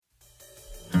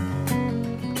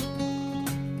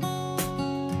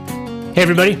Hey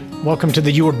everybody, welcome to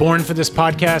the You Were Born for This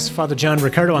podcast. Father John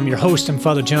Riccardo, I'm your host. I'm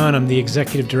Father John. I'm the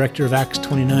executive director of Acts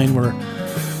 29, where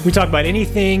we talk about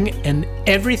anything and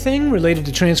everything related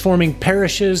to transforming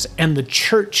parishes and the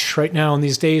church right now in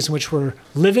these days in which we're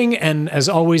living. And as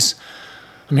always,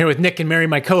 I'm here with Nick and Mary,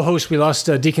 my co-host. We lost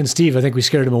Deacon Steve. I think we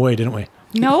scared him away, didn't we?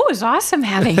 No, it was awesome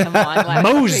having him on last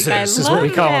Moses week. is what we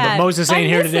call him. But Moses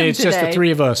ain't here today. It's just the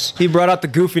three of us. He brought out the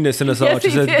goofiness in us all, which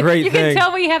is a great you thing. can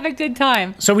tell we have a good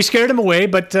time. So we scared him away,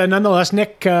 but nonetheless,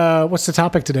 Nick, what's the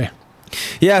topic today?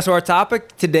 Yeah, so our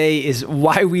topic today is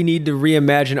why we need to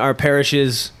reimagine our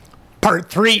parishes. Part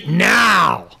 3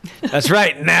 now. That's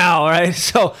right, now, right?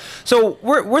 So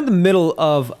we're in the middle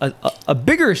of a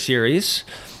bigger series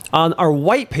on our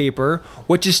white paper,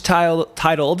 which is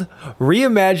titled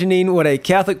Reimagining What a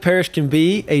Catholic Parish Can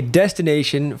Be, a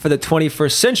Destination for the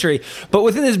 21st Century. But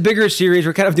within this bigger series,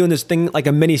 we're kind of doing this thing like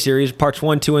a mini-series, parts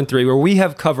 1, 2, and 3, where we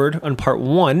have covered on part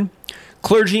 1,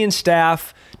 clergy and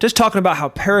staff, just talking about how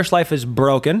parish life is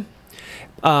broken.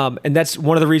 And that's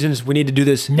one of the reasons we need to do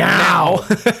this now.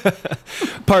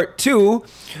 Part 2,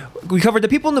 we covered the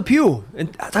people in the pew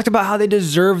and talked about how they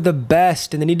deserve the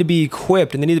best and they need to be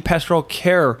equipped and they need the pastoral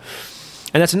care.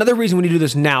 And that's another reason we need to do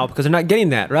this now, because they're not getting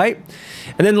that, right?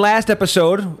 And then last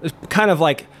episode is kind of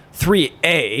like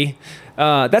 3A.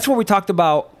 That's where we talked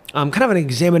about kind of an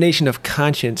examination of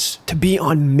conscience to be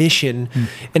on mission.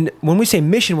 And when we say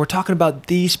mission, we're talking about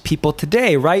these people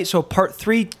today, right? So part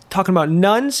 3, talking about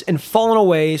nuns and fallen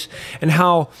aways and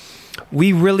how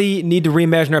we really need to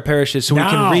reimagine our parishes so we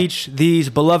can reach these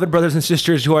beloved brothers and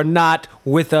sisters who are not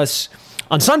with us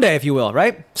on Sunday, if you will,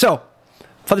 right? So,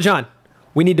 Father John,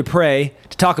 we need to pray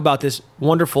to talk about this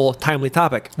wonderful, timely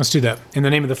topic. Let's do that. In the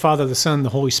name of the Father, the Son, the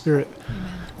Holy Spirit. Amen.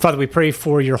 Father, we pray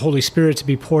for your Holy Spirit to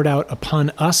be poured out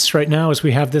upon us right now as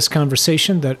we have this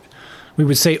conversation, that we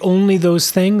would say only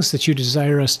those things that you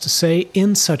desire us to say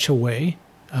in such a way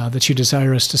that you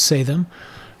desire us to say them,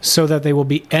 so that they will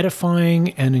be edifying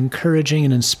and encouraging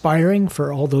and inspiring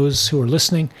for all those who are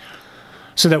listening,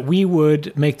 so that we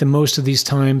would make the most of these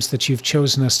times that you've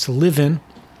chosen us to live in,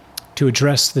 to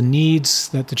address the needs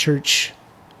that the church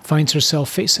finds herself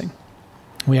facing.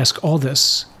 We ask all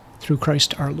this through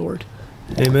Christ our Lord.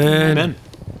 Amen. Amen. In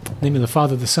the name of the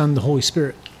Father, the Son, the Holy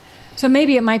Spirit. So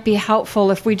maybe it might be helpful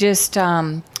if we just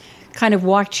kind of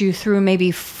walked you through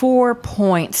maybe 4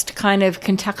 points to kind of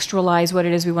contextualize what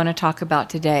it is we want to talk about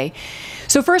today.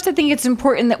 So first, I think it's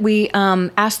important that we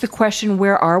ask the question,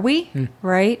 where are we,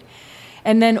 right?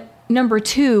 And then number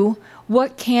 2,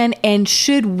 what can and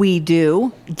should we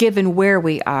do given where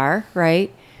we are,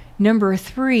 right? Number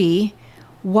 3,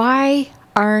 why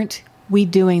aren't we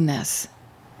doing this?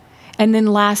 And then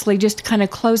lastly, just to kind of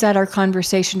close out our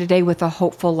conversation today with a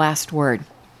hopeful last word.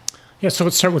 Yeah, so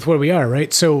let's start with where we are,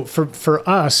 right? So for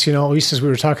us, at least as we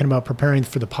were talking about preparing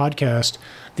for the podcast,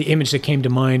 the image that came to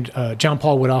mind, John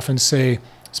Paul would often say,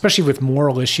 especially with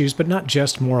moral issues, but not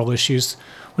just moral issues,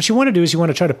 what you want to do is you want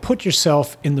to try to put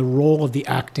yourself in the role of the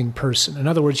acting person. In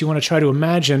other words, you want to try to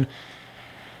imagine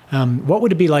what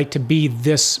would it be like to be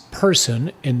this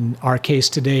person? In our case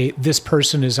today, this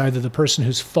person is either the person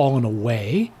who's fallen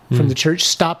away from the church,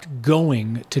 stopped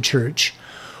going to church,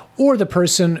 or the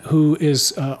person who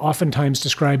is oftentimes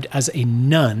described as a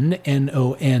nun,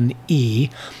 N-O-N-E,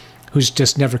 who's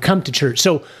just never come to church.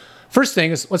 So first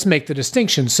thing is, let's make the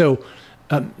distinction. So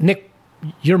Nick,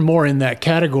 you're more in that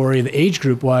category, the age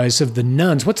group-wise, of the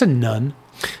nuns. What's a nun?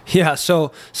 Yeah,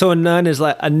 so a nun is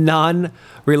like a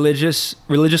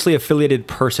religiously affiliated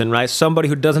person, right? Somebody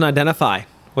who doesn't identify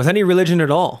with any religion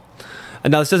at all.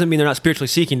 And now this doesn't mean they're not spiritually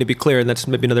seeking, to be clear, and that's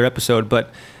maybe another episode,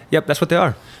 but yep, that's what they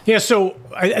are. Yeah, so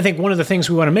I think one of the things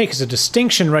we want to make is a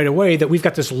distinction right away that we've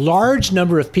got this large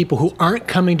number of people who aren't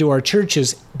coming to our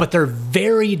churches, but they're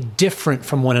very different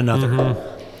from one another.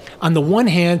 On the one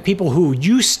hand, people who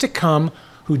used to come,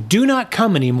 who do not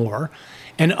come anymore,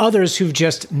 and others who've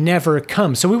just never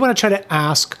come. So we want to try to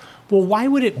ask, well, why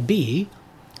would it be,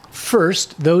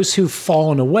 first, those who've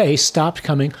fallen away, stopped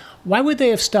coming, why would they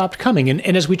have stopped coming?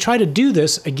 And as we try to do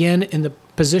this, again, in the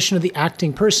position of the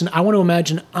acting person, I want to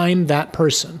imagine I'm that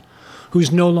person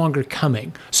who's no longer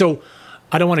coming. So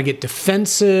I don't want to get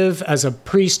defensive as a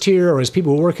priest here or as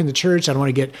people who work in the church. I don't want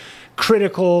to get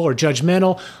critical or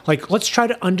judgmental. Like, let's try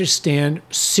to understand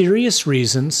serious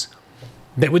reasons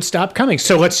that would stop coming.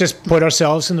 So let's just put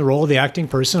ourselves in the role of the acting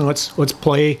person. And let's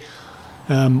play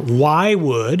why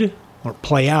would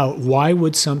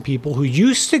some people who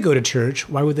used to go to church,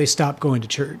 why would they stop going to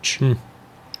church?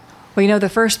 Well, the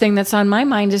first thing that's on my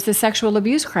mind is the sexual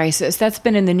abuse crisis. That's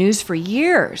been in the news for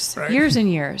years, Right. years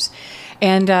and years.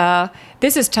 And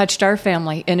this has touched our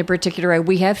family in a particular way.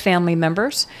 We have family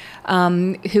members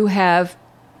who have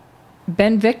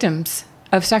been victims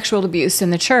of sexual abuse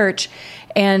in the church.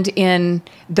 And in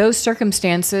those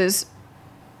circumstances,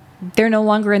 they're no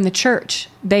longer in the church.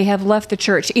 They have left the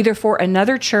church either for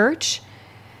another church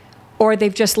or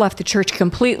they've just left the church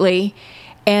completely.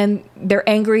 And they're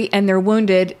angry and they're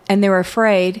wounded and they're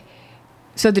afraid.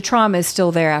 So the trauma is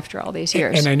still there after all these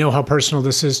years. And I know how personal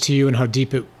this is to you and how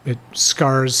deep it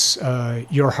scars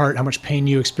your heart, how much pain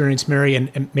you experience, Mary.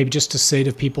 And maybe just to say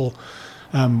to people,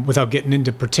 without getting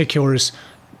into particulars,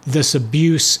 this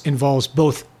abuse involves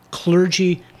both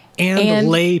clergy and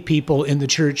lay people in the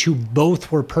church who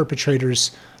both were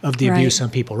perpetrators of the abuse on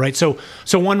people, right? So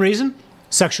one reason,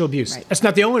 sexual abuse. Right. That's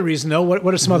not the only reason, though.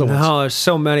 What are some other ones? No, there's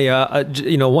so many.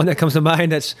 One that comes to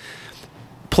mind that's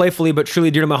playfully but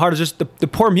truly dear to my heart is just the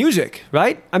poor music,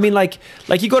 right? I mean, like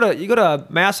you go to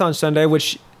mass on Sunday,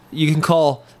 which you can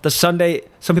call the Sunday.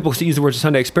 Some people use the word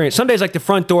Sunday experience. Sunday is like the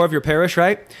front door of your parish,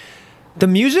 right? The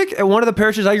music at one of the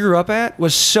parishes I grew up at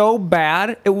was so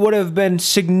bad, it would have been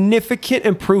significant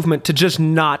improvement to just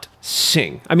not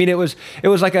sing. I mean, it was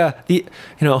like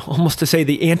almost to say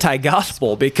the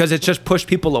anti-gospel, because it just pushed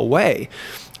people away.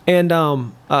 And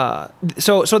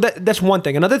so that's one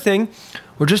thing. Another thing,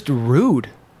 we're just rude.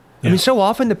 I mean, so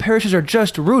often the parishes are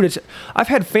just rude. I've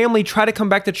had family try to come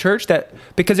back to church that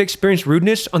because they experienced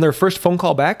rudeness on their first phone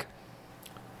call back,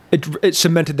 it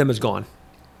cemented them as gone.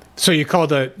 So you call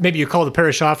the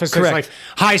parish office. Correct. It's like,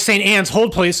 hi, St. Anne's,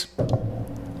 hold please.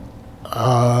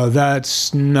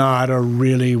 That's not a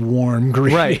really warm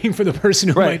greeting for the person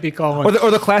who might be calling. Or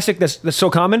the classic that's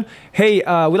so common. Hey,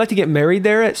 we'd like to get married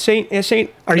there at St.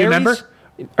 Are you a member?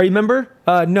 Are you a member?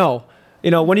 No.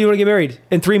 When do you want to get married?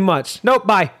 In 3 months. Nope,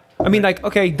 bye. I mean,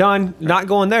 okay, done. Not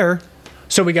going there.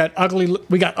 So we got ugly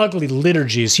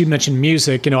liturgies. You mentioned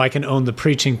music. I can own the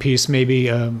preaching piece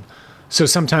maybe. So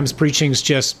sometimes preaching's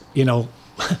just,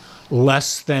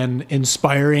 less than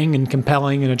inspiring and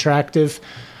compelling and attractive.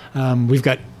 We've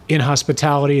got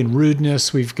inhospitality and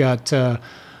rudeness. We've got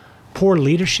poor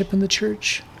leadership in the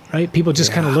church, right? People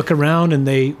just kind of look around and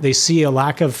they see a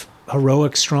lack of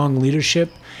heroic, strong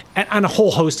leadership on a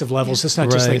whole host of levels. It's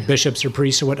not just like bishops or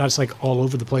priests or whatnot. It's like all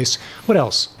over the place. What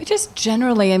else? But just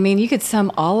generally, I mean, you could sum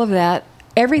all of that,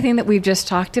 everything that we've just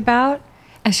talked about,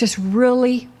 as just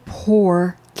really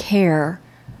poor care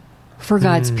for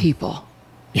God's people.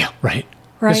 Yeah, right.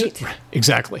 Right?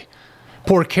 Exactly.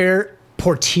 Poor care,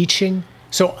 poor teaching.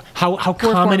 So how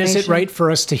common is it, formation. right, for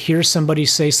us to hear somebody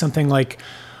say something like,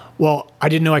 well, I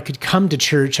didn't know I could come to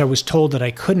church. I was told that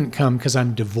I couldn't come because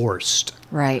I'm divorced.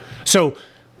 Right. So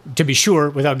to be sure,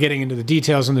 without getting into the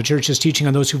details on the church's teaching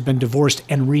on those who've been divorced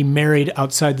and remarried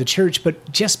outside the church,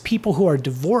 but just people who are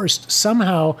divorced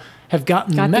somehow have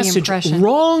gotten the message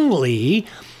wrongly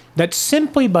that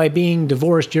simply by being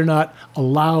divorced, you're not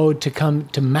allowed to come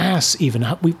to mass even.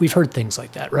 We've heard things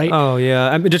like that, right? Oh, yeah.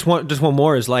 I mean, just one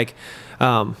more is like,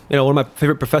 one of my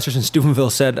favorite professors in Steubenville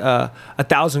said,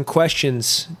 1,000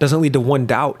 questions doesn't lead to one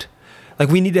doubt. Like,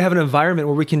 we need to have an environment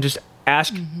where we can just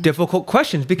ask difficult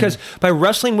questions, because by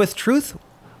wrestling with truth,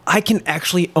 I can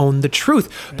actually own the truth.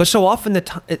 Right. But so often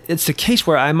it's the case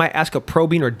where I might ask a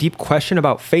probing or deep question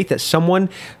about faith that someone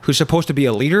who's supposed to be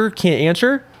a leader can't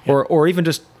answer, or even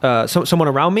just someone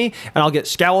around me, and I'll get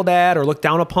scowled at or looked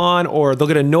down upon, or they'll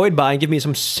get annoyed by and give me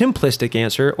some simplistic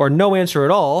answer or no answer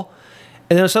at all.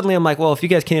 And then suddenly I'm like, well, if you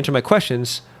guys can't answer my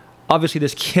questions, obviously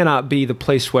this cannot be the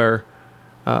place where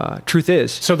truth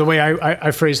is. So the way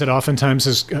I phrase it oftentimes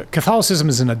is Catholicism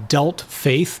is an adult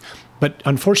faith, but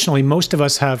unfortunately most of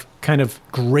us have kind of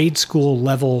grade school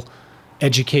level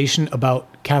education about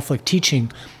Catholic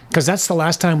teaching, because that's the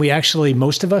last time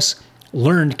most of us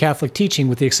learned Catholic teaching,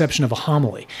 with the exception of a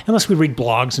homily, unless we read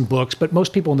blogs and books. But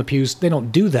most people in the pews, they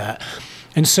don't do that.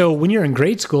 And so when you're in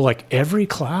grade school, like, every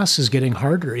class is getting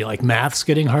harder. Like, math's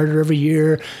getting harder every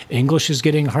year, English is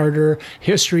getting harder,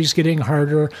 history's getting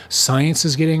harder, science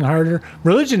is getting harder.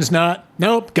 Religion's not.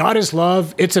 Nope, God is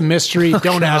love. It's a mystery.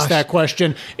 Don't ask that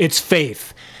question. It's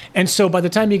faith. And so by the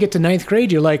time you get to ninth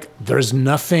grade, you're like, there's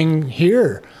nothing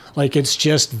here. Like, it's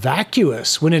just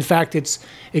vacuous, when in fact it's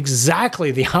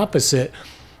exactly the opposite.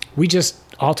 We just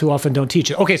all too often don't teach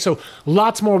it. Okay, so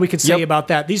lots more we could say about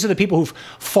that. These are the people who've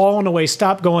fallen away,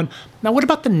 stopped going. Now, what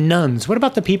about the nuns? What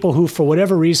about the people who, for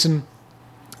whatever reason,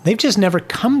 they've just never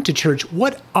come to church?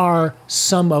 What are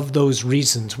some of those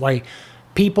reasons why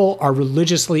people are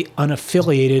religiously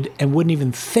unaffiliated and wouldn't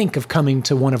even think of coming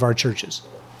to one of our churches?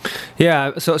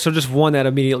 Yeah, so just one that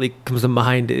immediately comes to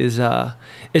mind is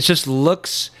it just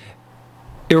looks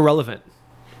irrelevant.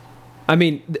 I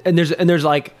mean, and there's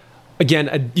like,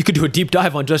 again, you could do a deep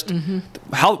dive on just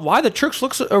why the church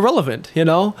looks irrelevant.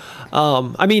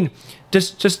 I mean,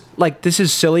 just like, this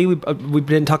is silly. We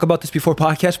didn't talk about this before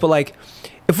podcast, but like,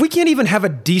 if we can't even have a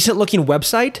decent looking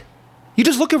website, you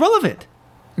just look irrelevant.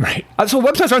 Right. So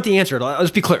websites aren't the answer.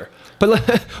 Let's be clear. But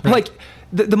like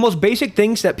the most basic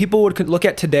things that people would look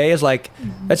at today is like,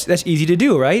 that's easy to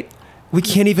do, right? We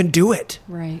can't even do it.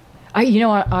 Right.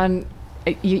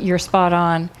 You're spot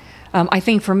on. I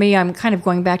think for me, I'm kind of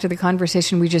going back to the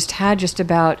conversation we just had just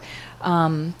about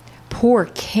poor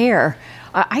care.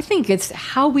 I think it's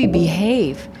how we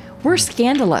behave. We're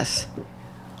scandalous.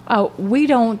 We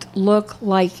don't look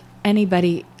like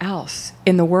anybody else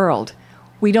in the world.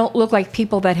 We don't look like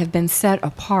people that have been set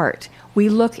apart. We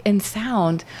look and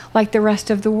sound like the rest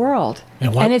of the world.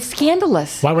 And it's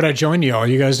scandalous. Why would I join you all?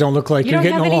 You guys don't look like you're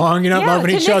getting along. You're not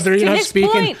loving each other. You're not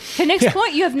speaking. To Nick's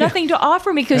point, you have nothing to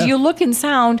offer me because you look and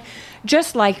sound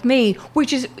just like me,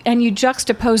 and you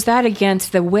juxtapose that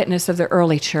against the witness of the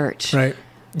early church. Right.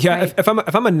 Yeah. Right. If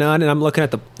I'm a nun and I'm looking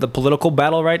at the political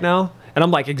battle right now, and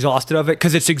I'm like exhausted of it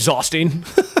because it's exhausting.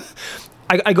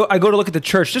 I go to look at the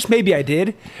church. Just maybe I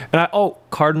did, and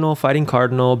cardinal fighting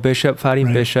cardinal, bishop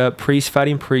fighting bishop, priest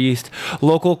fighting priest,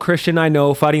 local Christian I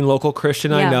know fighting local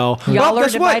Christian I know. Y'all are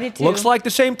guess divided what? too. Looks like the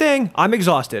same thing. I'm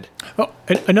exhausted. Well,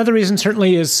 another reason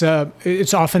certainly is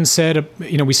it's often said.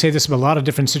 We say this about a lot of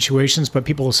different situations, but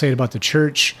people will say it about the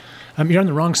church. You're on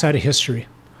the wrong side of history.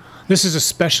 This is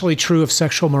especially true of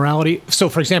sexual morality. So,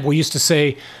 for example, we used to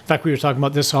say, in fact, we were talking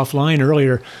about this offline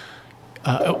earlier.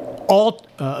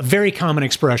 Very common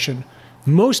expression.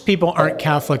 Most people aren't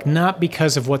Catholic not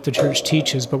because of what the church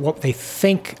teaches, but what they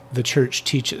think the church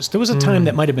teaches. There was a time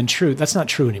that might have been true. That's not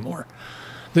true anymore.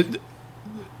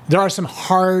 There are some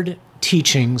hard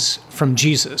teachings from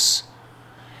Jesus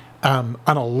on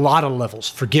a lot of levels.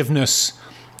 Forgiveness,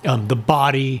 the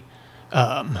body,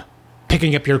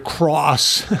 picking up your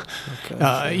cross,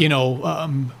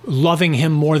 loving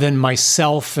him more than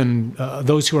myself and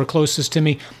those who are closest to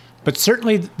me. But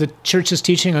certainly the church's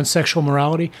teaching on sexual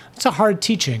morality, it's a hard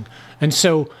teaching. And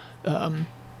so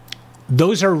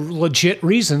those are legit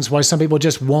reasons why some people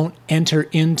just won't enter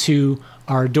into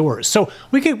our doors. So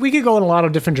we could go in a lot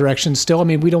of different directions still. I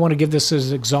mean, we don't want to give this as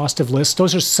an exhaustive list.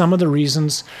 Those are some of the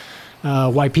reasons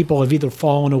why people have either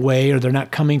fallen away or they're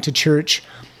not coming to church.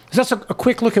 So that's a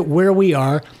quick look at where we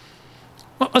are.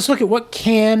 Well, let's look at what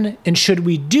can and should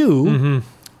we do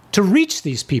to reach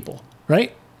these people,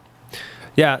 right?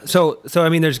 Yeah. So I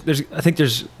mean, I think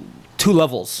there's two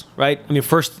levels, right? I mean,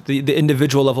 first the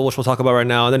individual level, which we'll talk about right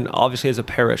now, and then obviously as a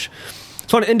parish.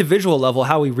 So on an individual level,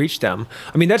 how we reach them.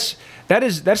 I mean, that's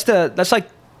like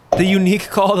the unique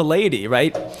call to laity,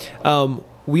 right?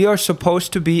 We are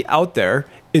supposed to be out there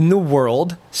in the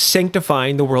world,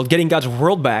 sanctifying the world, getting God's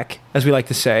world back, as we like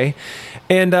to say.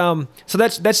 And so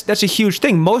that's a huge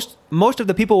thing. Most of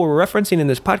the people we're referencing in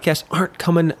this podcast aren't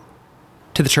coming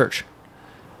to the church,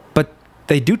 but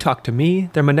they do talk to me.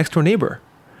 They're my next door neighbor.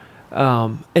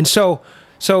 And so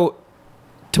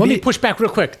let me push back real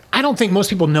quick. I don't think most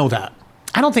people know that.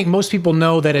 I don't think most people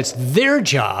know that it's their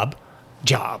job,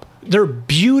 their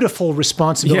beautiful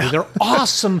responsibility, their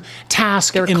awesome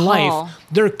task their in call. life,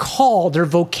 their call, their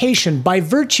vocation, by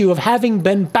virtue of having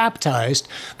been baptized,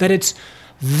 that it's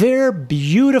their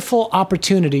beautiful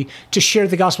opportunity to share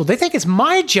the gospel. They think it's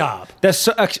my job. That's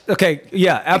so, okay.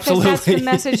 Yeah, absolutely. Because that's the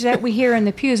message that we hear in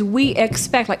the pews. We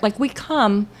expect, like we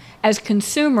come as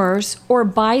consumers or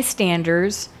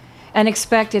bystanders and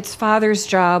expect it's Father's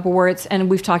job, and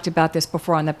we've talked about this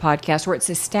before on the podcast, or it's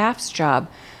his staff's job,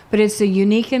 but it's a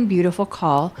unique and beautiful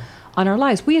call on our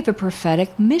lives. We have a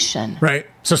prophetic mission. Right.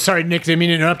 So sorry, Nick, didn't mean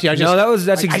to interrupt you. I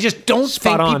just don't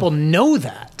think people know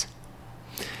that.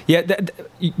 Yeah,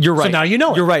 you're right. So now you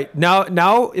know it. You're right.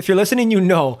 Now, if you're listening, you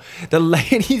know the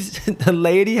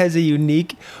laity has a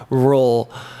unique role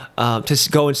to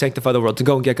go and sanctify the world, to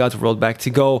go and get God's world back, to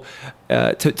go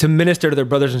to minister to their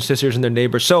brothers and sisters and their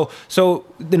neighbors. So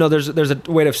there's a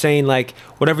way of saying, like,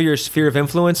 whatever your sphere of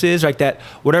influence is, like that,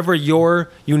 whatever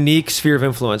your unique sphere of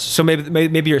influence. So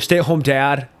maybe you're a stay-at-home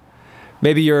dad,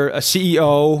 maybe you're a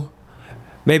CEO.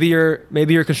 Maybe you're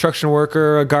a construction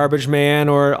worker, a garbage man,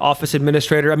 or office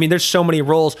administrator. I mean, there's so many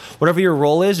roles. Whatever your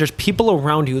role is, there's people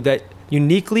around you that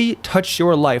uniquely touch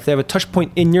your life. They have a touch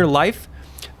point in your life.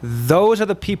 Those are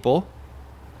the people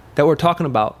that we're talking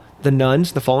about. The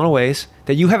nuns, the fallen aways,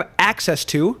 that you have access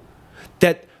to,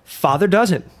 that Father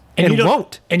doesn't. and you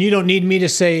won't. And you don't need me to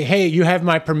say, hey, you have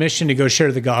my permission to go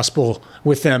share the gospel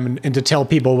with them and to tell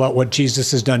people about what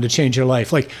Jesus has done to change your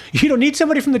life. Like, you don't need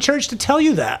somebody from the church to tell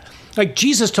you that. Like,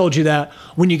 Jesus told you that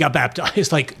when you got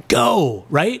baptized. Like, go,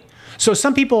 right? So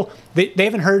some people, they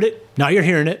haven't heard it. Now you're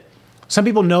hearing it. Some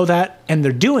people know that, and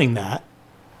they're doing that,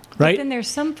 right? But then there's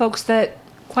some folks that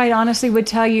quite honestly would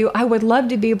tell you, I would love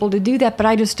to be able to do that, but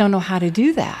I just don't know how to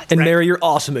do that. And Mary, you're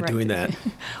awesome at doing that.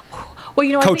 Well,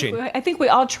 you know, Coaching. I think we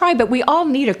all try, but we all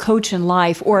need a coach in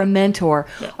life or a mentor,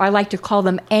 or I like to call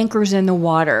them anchors in the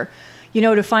water. You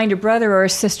know, to find a brother or a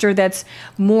sister that's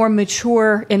more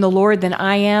mature in the Lord than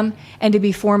I am, and to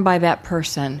be formed by that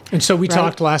person. And so we right?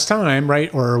 talked last time,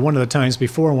 right, or one of the times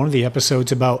before, one of the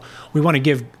episodes, about we want to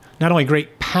give not only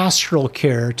great pastoral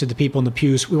care to the people in the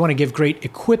pews, we want to give great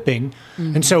equipping.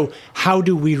 And so how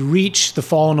do we reach the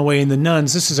fallen away and the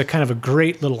nuns? This is a kind of a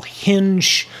great little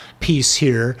hinge piece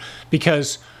here,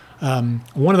 because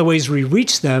one of the ways we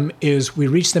reach them is we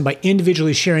reach them by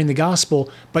individually sharing the gospel,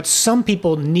 but some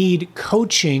people need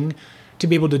coaching to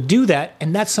be able to do that,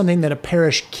 and that's something that a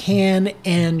parish can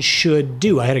and should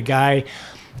do. I had a guy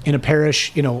in a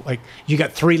parish, you know, like, you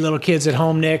got 3 little kids at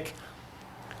home, Nick.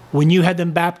 When you had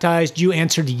them baptized, you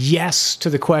answered yes to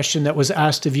the question that was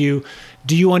asked of you.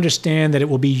 Do you understand that it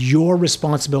will be your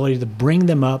responsibility to bring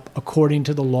them up according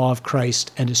to the law of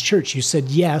Christ and his church? You said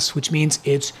yes, which means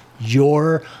it's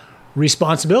your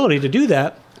responsibility to do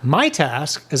that. My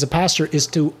task as a pastor is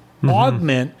to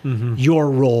augment your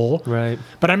role. Right.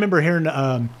 But I remember hearing,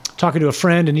 talking to a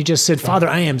friend, and he just said, Father,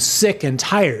 I am sick and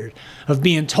tired of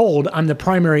being told I'm the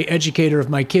primary educator of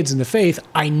my kids in the faith.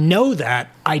 I know that.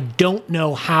 I don't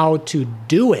know how to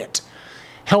do it.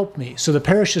 Help me. So the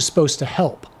parish is supposed to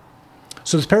help.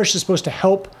 So the parish is supposed to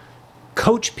help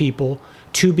coach people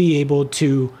to be able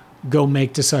to go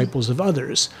make disciples of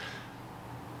others.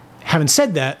 Having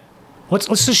said that, let's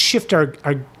just shift our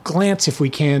glance, if we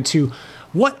can, to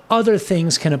what other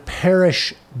things can a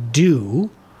parish do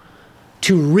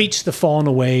to reach the fallen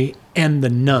away and the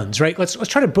nuns, right? Let's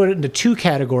try to put it into 2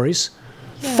 categories.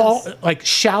 Yes. Like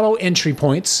shallow entry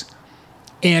points.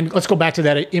 And let's go back to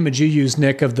that image you used,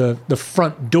 Nick, of the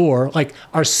front door, like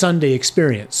our Sunday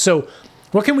experience. So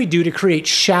what can we do to create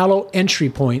shallow entry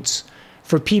points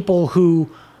for people who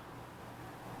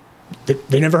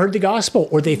they never heard the gospel,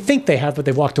 or they think they have, but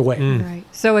they've walked away? Right.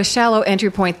 So a shallow entry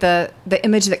point, the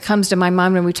image that comes to my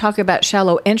mind when we talk about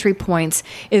shallow entry points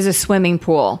is a swimming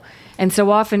pool. And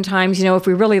so oftentimes, you know, if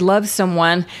we really love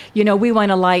someone, you know, we want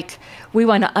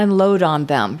to unload on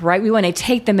them, right? We want to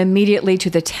take them immediately to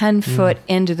the 10-foot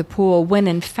end of the pool, when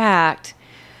in fact,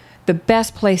 the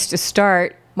best place to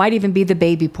start might even be the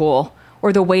baby pool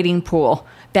or the wading pool,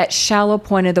 that shallow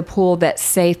point of the pool that's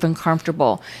safe and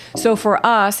comfortable. So for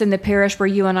us in the parish where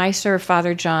you and I serve,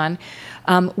 Father John,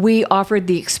 we offered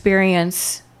the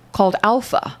experience called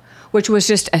Alpha, which was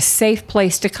just a safe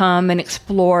place to come and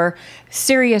explore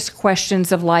serious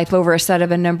questions of life over a set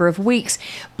of a number of weeks.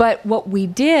 But what we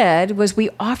did was we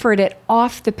offered it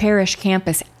off the parish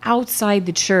campus, outside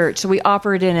the church. So we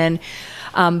offered it in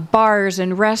bars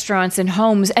and restaurants and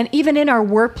homes, and even in our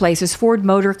workplaces, Ford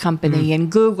Motor Company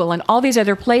and Google and all these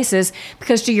other places,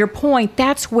 because to your point,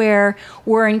 that's where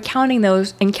we're encountering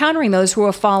those who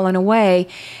have fallen away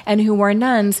and who are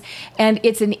nuns. And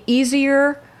it's an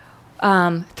easier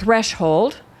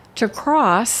threshold to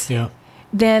cross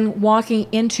than walking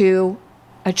into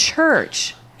a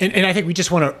church. And I think we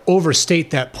just want to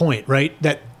overstate that point, right?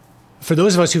 That for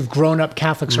those of us who've grown up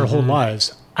Catholics our whole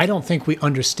lives, I don't think we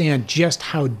understand just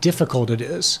how difficult it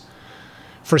is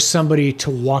for somebody to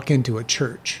walk into a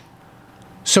church.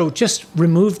 So just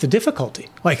remove the difficulty.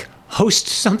 Like, host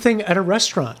something at a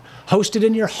restaurant. Host it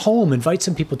in your home. Invite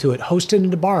some people to it. Host it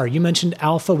in a bar. You mentioned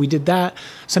Alpha. We did that.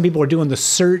 Some people are doing the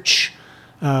Search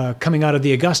coming out of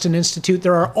the Augustine Institute.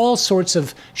 There are all sorts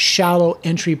of shallow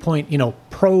entry point,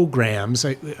 programs.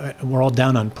 We're all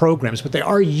down on programs, but they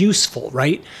are useful,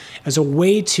 right? As a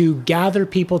way to gather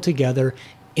people together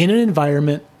in an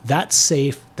environment that's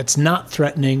safe, that's not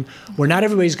threatening, where not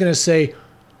everybody's going to say,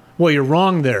 well, you're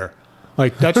wrong there.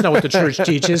 Like, that's not what the church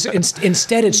teaches.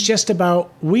 Instead, it's just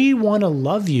about, we want to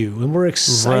love you, and we're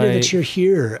excited that you're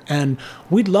here, and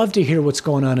we'd love to hear what's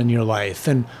going on in your life,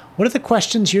 and what are the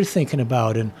questions you're thinking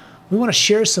about, and we want to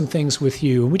share some things with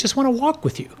you, and we just want to walk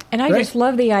with you. And I just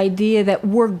love the idea that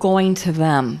we're going to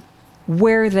them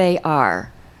where they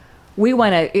are. We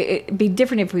want to, it'd be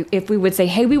different if we would say,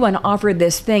 hey, we want to offer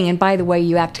this thing, and by the way,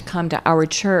 you have to come to our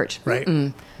church. Right.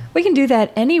 We can do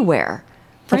that anywhere.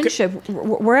 Friendship,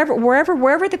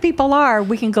 wherever the people are,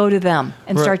 we can go to them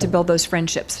and start to build those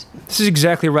friendships. This is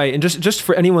exactly right. And just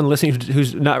for anyone listening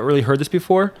who's not really heard this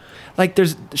before, like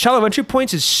there's shallow entry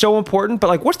points is so important, but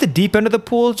like what's the deep end of the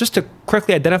pool? Just to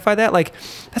correctly identify that, like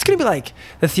that's going to be like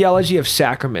the theology of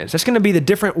sacraments. That's going to be the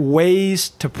different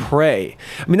ways to pray.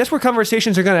 I mean, that's where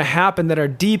conversations are going to happen that are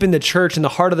deep in the church and the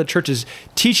heart of the church's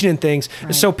teaching and things. Right.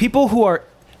 And so people who are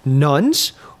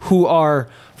nuns, who are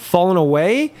fallen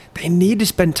away, they need to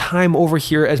spend time over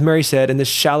here, as Mary said, in this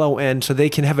shallow end so they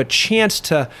can have a chance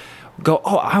to go,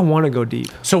 oh, I want to go deep.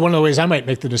 So one of the ways I might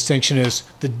make the distinction is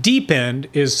the deep end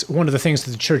is one of the things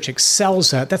that the church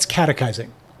excels at. That's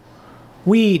catechizing.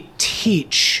 We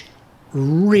teach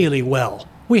really well.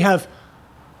 We have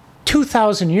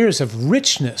 2,000 years of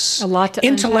richness, a lot to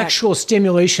intellectual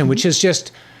stimulation, which has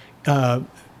just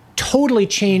totally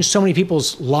changed so many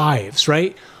people's lives,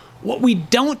 right? What we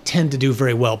don't tend to do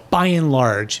very well, by and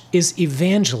large, is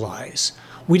evangelize.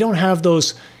 We don't have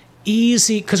those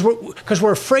easy, because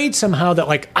we're afraid somehow that,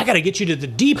 like, I got to get you to the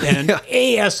deep end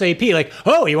ASAP. Like,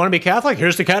 oh, you want to be Catholic?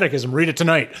 Here's the catechism. Read it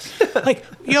tonight. Like,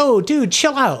 yo, dude,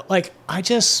 chill out. Like,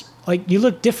 you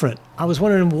look different. I was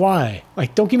wondering why.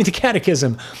 Like, don't give me the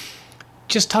catechism.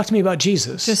 Just talk to me about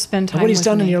Jesus. Just spend time and what he's with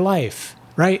done me. in your life,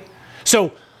 right?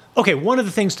 So, okay, one of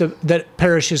the things that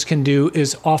parishes can do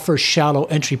is offer shallow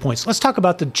entry points. Let's talk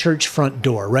about the church front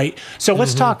door, right? So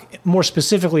let's talk more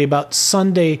specifically about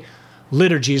Sunday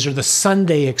liturgies or the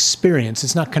Sunday experience.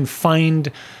 It's not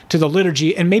confined to the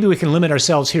liturgy, and maybe we can limit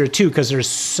ourselves here too, because there's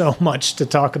so much to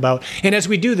talk about. And as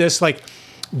we do this, like,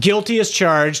 guilty is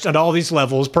charged at all these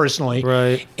levels personally.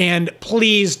 Right. And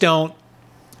please don't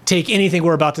take anything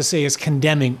we're about to say as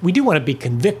condemning. We do want to be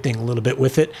convicting a little bit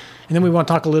with it. And then we want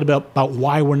to talk a little bit about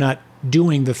why we're not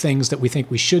doing the things that we think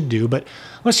we should do. But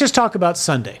let's just talk about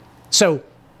Sunday. So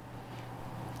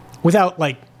without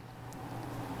like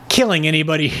killing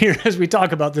anybody here as we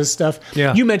talk about this stuff,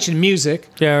 you mentioned music.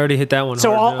 Yeah, I already hit that one.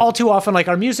 So all too often, like,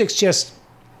 our music's just,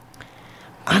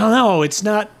 I don't know, it's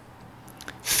not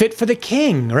fit for the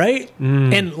king, right?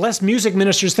 And lest music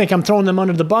ministers think I'm throwing them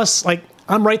under the bus, like,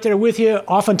 I'm right there with you.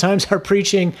 Oftentimes our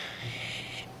preaching,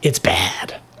 it's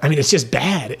bad. I mean, it's just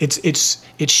bad.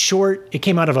 It's short. It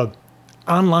came out of a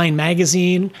online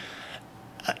magazine.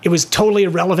 It was totally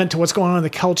irrelevant to what's going on in the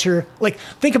culture. Like,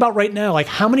 think about right now, like,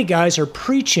 how many guys are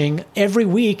preaching every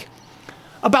week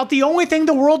about the only thing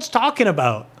the world's talking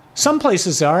about? Some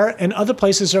places are, and other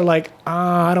places are like,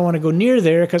 I don't want to go near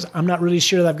there because I'm not really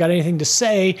sure that I've got anything to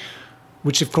say,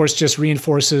 which of course just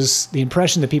reinforces the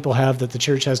impression that people have that the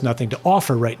church has nothing to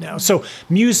offer right now. So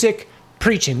music,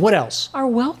 preaching, what else? Are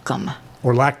welcome.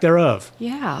 Or lack thereof.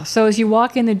 Yeah. So as you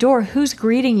walk in the door, who's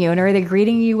greeting you? And are they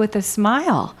greeting you with a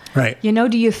smile? Right. You know,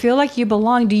 do you feel like you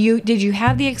belong? Did you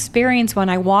have the experience when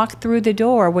you walked through the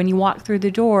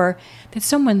door, that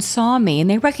someone saw me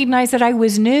and they recognized that I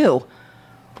was new?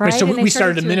 Right? So we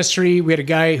started a ministry. We had a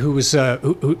guy who was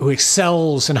who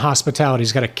excels in hospitality.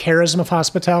 He's got a charism of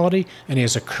hospitality, and he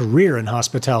has a career in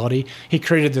hospitality. He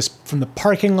created this from the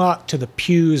parking lot to the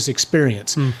pews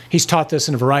experience. He's taught this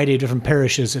in a variety of different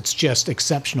parishes. It's just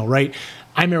exceptional, right?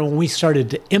 I remember when we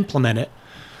started to implement it.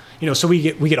 You know, so we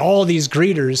get all these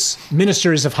greeters,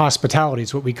 ministers of hospitality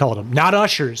is what we called them, not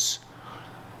ushers.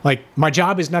 Like, my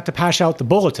job is not to pass out the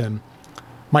bulletin.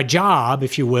 My job,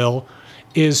 if you will,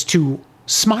 is to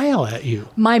smile at you.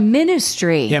 My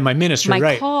ministry. Yeah, my ministry, my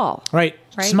right. call. Right.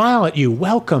 Smile at you,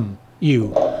 welcome you.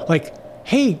 Like,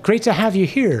 hey, great to have you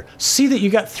here. See that you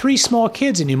got 3 small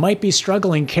kids and you might be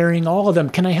struggling carrying all of them.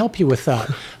 Can I help you with that?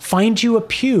 Find you a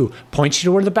pew, point you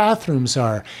to where the bathrooms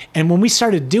are. And when we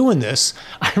started doing this,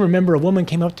 I remember a woman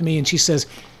came up to me and she says,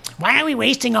 why are we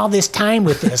wasting all this time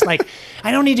with this? Like,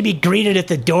 I don't need to be greeted at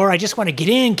the door. I just want to get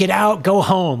in, get out, go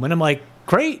home. And I'm like,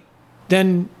 great.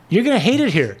 Then you're going to hate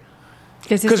it here.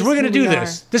 Because we're going to do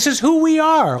this. This is who we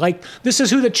are. Like, this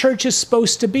is who the church is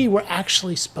supposed to be. We're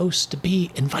actually supposed to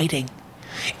be inviting.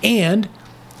 And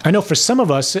I know for some of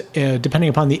us, depending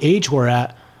upon the age we're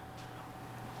at,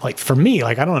 like for me,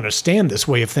 like, I don't understand this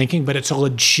way of thinking, but it's a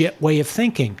legit way of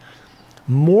thinking.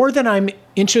 More than I'm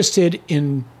interested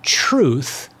in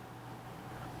truth,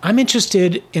 I'm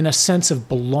interested in a sense of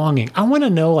belonging. I want to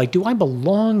know, like, do I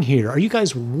belong here? Are you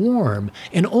guys warm?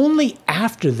 And only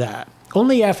after that,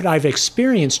 only after I've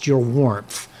experienced your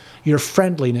warmth, your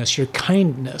friendliness, your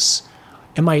kindness,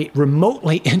 am I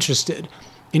remotely interested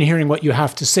in hearing what you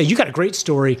have to say. You got a great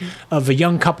story of a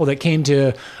young couple that came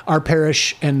to our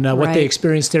parish and what they Right.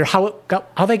 experienced there, how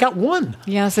they got one.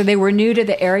 Yeah, so they were new to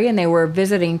the area and they were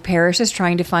visiting parishes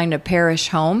trying to find a parish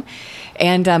home.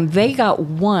 And they got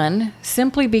one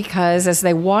simply because as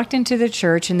they walked into the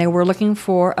church and they were looking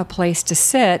for a place to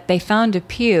sit, they found a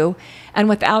pew. And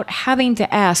without having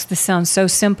to ask, this sounds so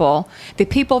simple, the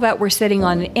people that were sitting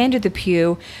on the end of the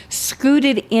pew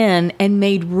scooted in and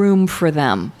made room for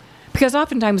them. Because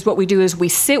oftentimes what we do is we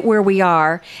sit where we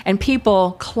are and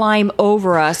people climb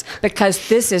over us because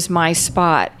this is my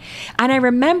spot. And I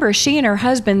remember she and her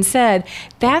husband said,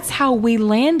 that's how we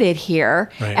landed here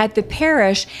Right. at the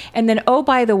parish. And then, oh,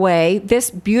 by the way,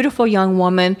 this beautiful young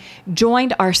woman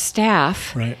joined our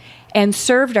staff. Right. And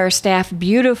served our staff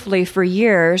beautifully for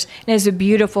years and is a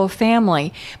beautiful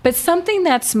family. But something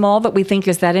that small that we think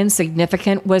is that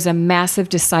insignificant was a massive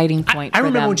deciding point I for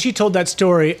remember them. when she told that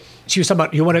story, she was talking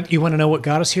about, you want to know what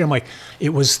got us here? I'm like,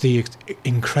 it was the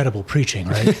incredible preaching,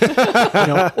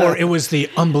 right? Or it was the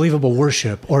unbelievable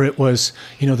worship, or it was,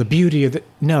 the beauty of the,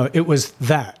 no, it was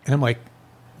that. And I'm like,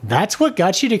 that's what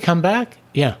got you to come back?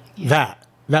 Yeah.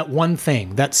 That one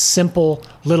thing, that simple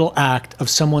little act of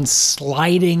someone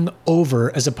sliding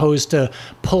over as opposed to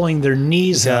pulling their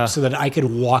knees Yeah. up so that I could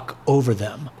walk over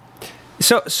them.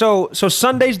 So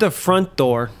Sunday's the front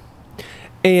door,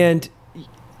 and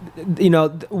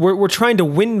we're trying to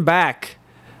win back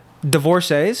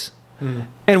divorcees,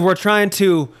 and we're trying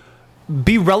to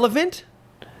be relevant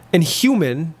and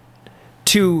human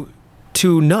to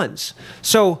nuns.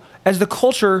 So as the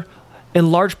culture,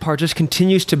 in large part, just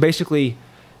continues to basically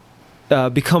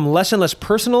become less and less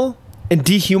personal and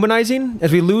dehumanizing,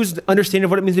 as we lose the understanding of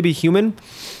what it means to be human,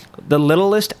 the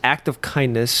littlest act of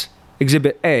kindness,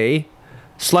 Exhibit A,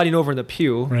 sliding over in the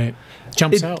pew, Right.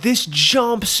 Jumps out. this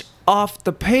jumps off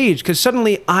the page because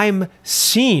suddenly I'm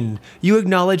seen. You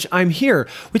acknowledge I'm here.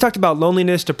 We talked about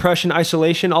loneliness, depression,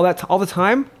 isolation, all that all the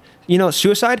time.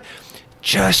 Suicide.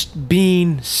 Just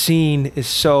being seen is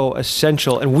so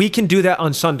essential, and we can do that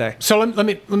on Sunday. So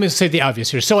let me say the obvious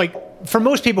here. So for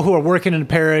most people who are working in a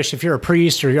parish, if you're a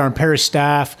priest or you're on parish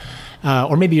staff,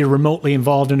 or maybe you're remotely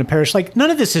involved in a parish,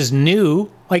 none of this is new.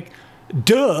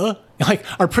 Duh.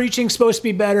 Our preaching's supposed to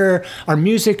be better. Our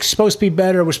music's supposed to be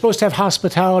better. We're supposed to have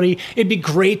hospitality. It'd be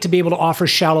great to be able to offer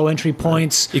shallow entry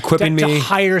points. Equipping to me.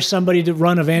 hire somebody to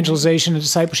run evangelization and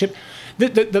discipleship.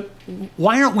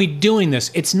 Why aren't we doing this?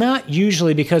 It's not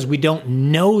usually because we don't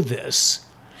know this.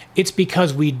 It's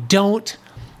because we don't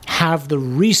have the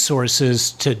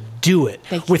resources to do it,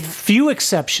 with few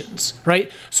exceptions,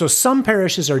 right? So some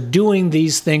parishes are doing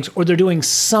these things, or they're doing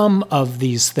some of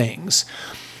these things.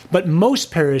 But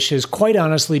most parishes, quite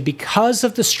honestly, because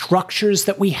of the structures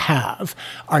that we have,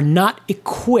 are not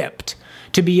equipped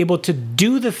to be able to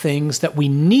do the things that we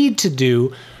need to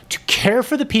do to care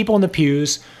for the people in the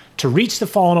pews, to reach the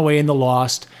fallen away and the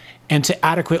lost, and to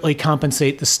adequately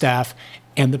compensate the staff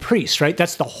and the priests, right?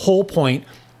 That's the whole point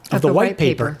of the white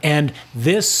paper. And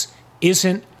this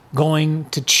isn't going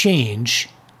to change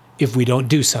if we don't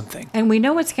do something. And we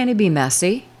know it's going to be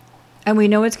messy. And we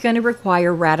know it's going to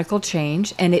require radical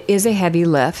change. And it is a heavy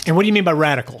lift. And what do you mean by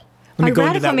radical? Let me By go radical,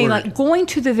 into that I mean word. going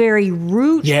to the very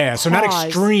root. Yeah, so not cause.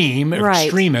 extreme or Right.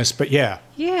 extremist, but yeah.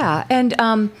 Yeah,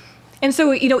 and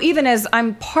so even as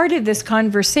I'm part of this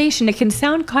conversation, it can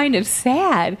sound kind of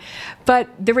sad, but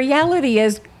the reality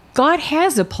is God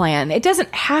has a plan. It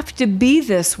doesn't have to be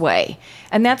this way,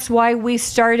 and that's why we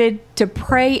started to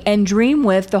pray and dream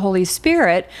with the Holy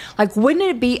Spirit. Wouldn't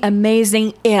it be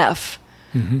amazing if,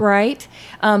 right?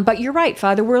 But you're right,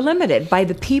 Father. We're limited by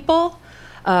the people.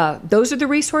 Those are the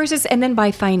resources, and then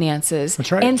by finances.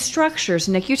 That's right. And structures.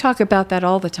 Nick, you talk about that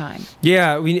all the time.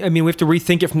 Yeah, we have to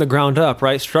rethink it from the ground up,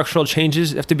 right? Structural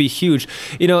changes have to be huge,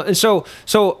 and so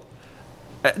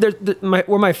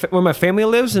where my family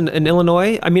lives in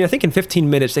Illinois. I think in 15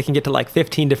 minutes they can get to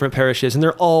 15 different parishes, and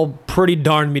they're all pretty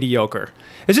darn mediocre.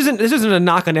 This isn't a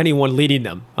knock on anyone leading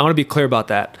them. I want to be clear about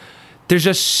that. There's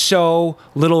just so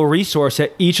little resource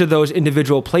at each of those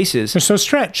individual places. They're so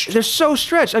stretched. They're so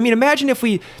stretched. Imagine if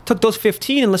we took those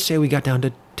 15 and let's say we got down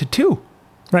to 2.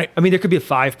 Right. There could be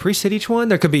 5 priests at each one.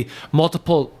 There could be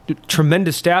multiple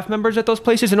tremendous staff members at those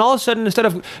places. And all of a sudden, instead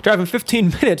of driving 15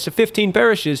 minutes to 15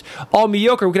 parishes, all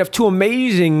mediocre, we could have 2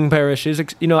 amazing parishes,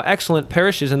 excellent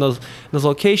parishes in those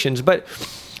locations. But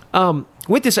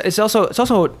with this, it's also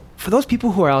for those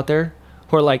people who are out there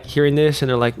who are hearing this and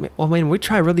they're like, "Oh man, we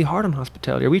try really hard on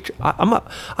hospitality.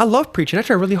 I love preaching. I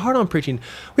try really hard on preaching."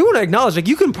 We want to acknowledge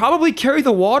you can probably carry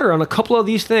the water on a couple of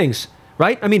these things,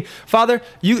 right? I mean, Father,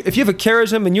 if you have a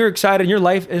charism and you're excited and your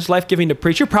life is life-giving to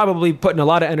preach, you're probably putting a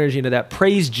lot of energy into that.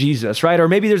 Praise Jesus, right? Or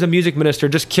maybe there's a music minister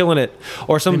just killing it,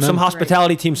 or some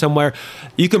hospitality team somewhere.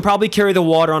 You can probably carry the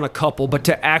water on a couple, but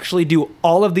to actually do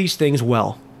all of these things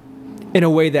well, in a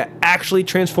way that actually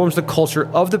transforms the culture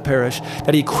of the parish,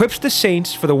 that equips the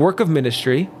saints for the work of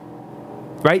ministry,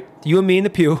 right? You and me in the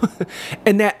pew,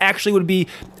 and that actually would be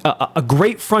a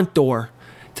great front door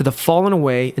to the fallen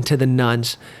away and to the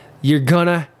nuns. You're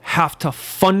gonna have to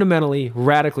fundamentally,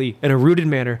 radically, in a rooted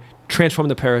manner, transform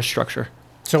the parish structure.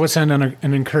 So let's end on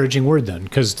an encouraging word then,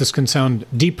 because this can sound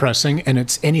depressing, and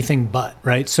it's anything but,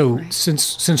 right? So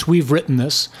since we've written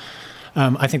this,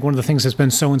 I think one of the things that's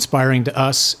been so inspiring to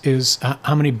us is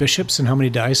how many bishops and how many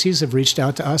dioceses have reached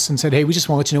out to us and said, hey, we just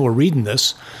want to let you know we're reading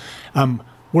this.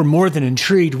 We're more than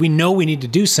intrigued. We know we need to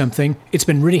do something. It's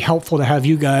been really helpful to have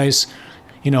you guys,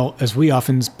 as we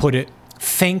often put it,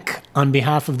 think on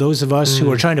behalf of those of us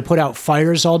who are trying to put out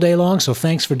fires all day long. So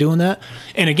thanks for doing that.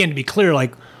 And again, to be clear,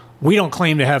 we don't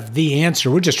claim to have the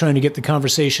answer. We're just trying to get the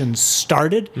conversation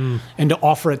started and to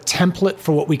offer a template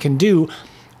for what we can do.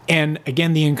 And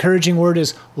again, the encouraging word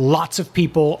is lots of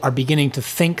people are beginning to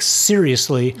think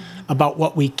seriously about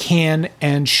what we can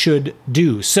and should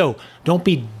do. So don't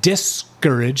be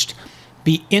discouraged,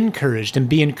 be encouraged, and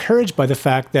be encouraged by the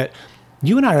fact that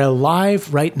you and I are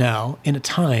alive right now in a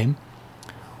time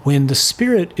when the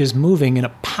Spirit is moving in a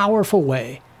powerful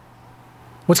way.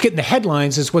 What's getting the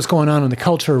headlines is what's going on in the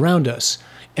culture around us.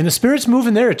 And the Spirit's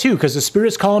moving there too, because the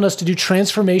Spirit's calling us to do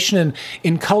transformation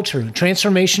in culture,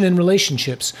 transformation in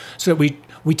relationships, so that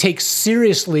we take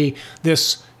seriously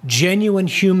this genuine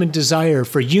human desire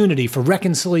for unity, for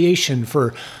reconciliation,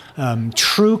 for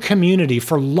true community,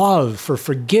 for love, for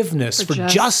forgiveness, for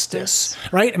justice,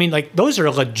 right? I mean, those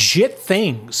are legit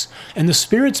things. And the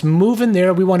Spirit's moving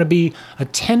there. We want to be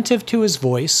attentive to his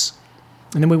voice,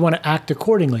 and then we want to act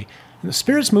accordingly. And the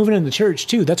Spirit's moving in the church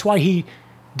too. That's why he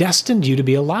destined you to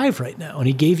be alive right now. And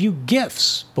he gave you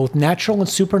gifts, both natural and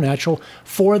supernatural,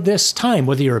 for this time,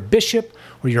 whether you're a bishop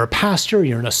or you're a pastor,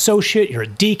 you're an associate, you're a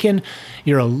deacon,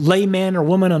 you're a layman or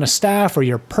woman on a staff, or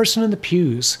you're a person in the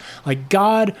pews.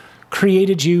 God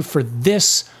created you for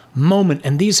this moment.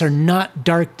 And these are not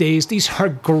dark days. These are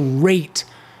great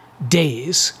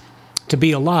days to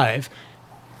be alive.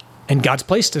 And God's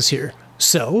placed us here.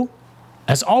 So,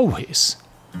 as always,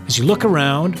 as you look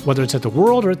around, whether it's at the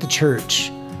world or at the church,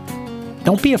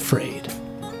 don't be afraid.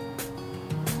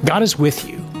 God is with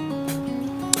you.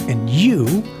 And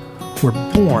you were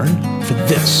born for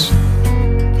this.